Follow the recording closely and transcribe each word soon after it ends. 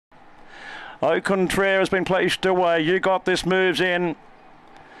Au Contraire has been placed away. You Got This moves in.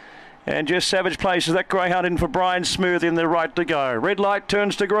 And just Savage places that greyhound in for Brian Smooth in the right to go. Red light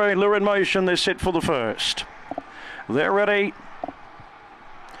turns to green. Lure in motion. They're set for the first. They're ready.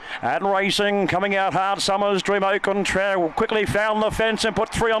 And racing, coming out hard, Summer's Dream. Au Contraire quickly found the fence and put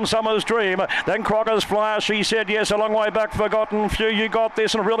 3 on Summer's Dream. Then Crocker's Flyer, She Said Yes, a long way back, Forgotten Few. You Got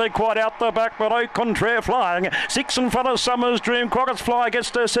This, and really quite out the back, but Au Contraire flying. 6 in front of Summer's Dream. Crockett's Flyer gets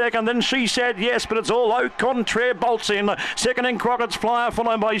to second, then She Said Yes, but it's all Au Contraire bolts in. Second in Crockett's Flyer,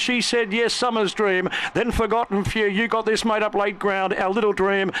 followed by She Said Yes, Summer's Dream. Then Forgotten Few. You Got This made up late ground, Our Little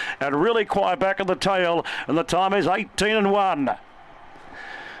Dream, and really quiet back at the tail, and the time is 18-1.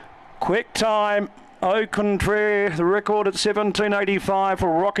 Quick time, Au Contraire, the record at 17.85 for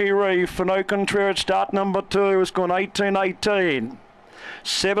Rocky Reef, and Au Contraire at start number 2 has gone 18.18.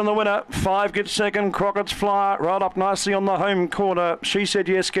 7 the winner, 5 gets second, Crockett's Flyer right up nicely on the home corner. She Said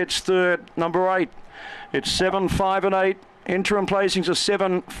Yes gets third, number 8. It's 7, 5 and 8. Interim placings are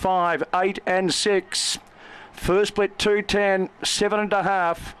 7, 5, 8 and 6. First split 2.10,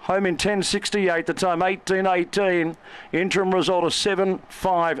 7.5, home in 10.68, the time 18.18. Interim result of 7,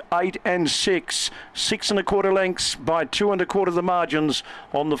 5, 8 and 6. 6 1/4 lengths by 2 1/4 the margins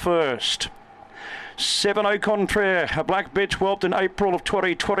on the first. 7 Au Contraire, a black bitch whelped in April of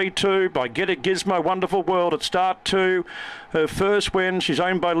 2022 by Get It Gizmo Wonderful World at start 2. Her first win, she's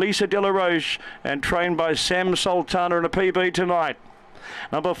owned by Lisa De La Roche and trained by Sam Sultana in a PB tonight.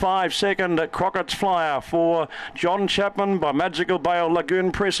 Number 5, second, Crockett's Flyer for John Chapman by Magical Bale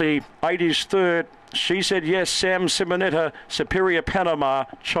Lagoon Pressy. 8 is third. She Said Yes, Sam Simonetta, Superior Panama,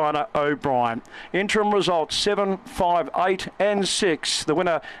 China O'Brien. Interim results 7, 5, 8 and 6. The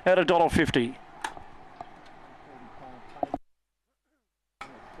winner at $1.50.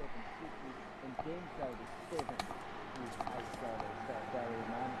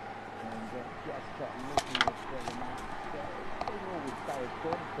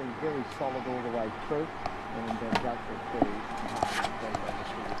 Very solid all the way through, and does look very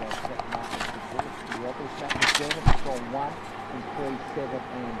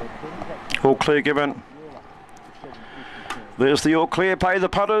all clear given. There's the all clear, pay the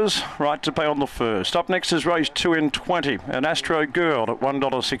putters, right to pay on the first. Up next is race 2 in 20, an Astro Girl at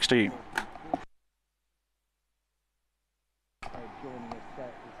 $1.60.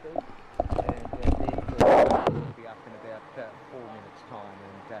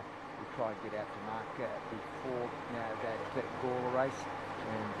 Get out to mark before that Gawler race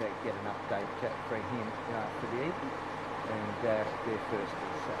and get an update for him for the evening. And their first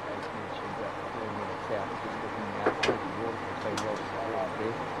is, as mentioned, 4 minutes out. Just looking out over the water, has been well supported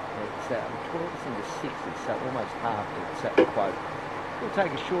there. It's 12 into 6, it's almost half its quote. We'll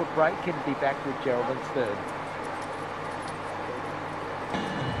take a short break and be back with Geraldin's third.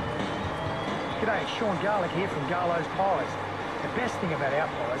 G'day, it's Sean Garlick here from Garlo's Pies. The best thing about our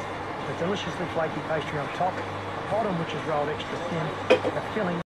pies, the deliciously flaky pastry on top, a bottom which is rolled extra thin, the filling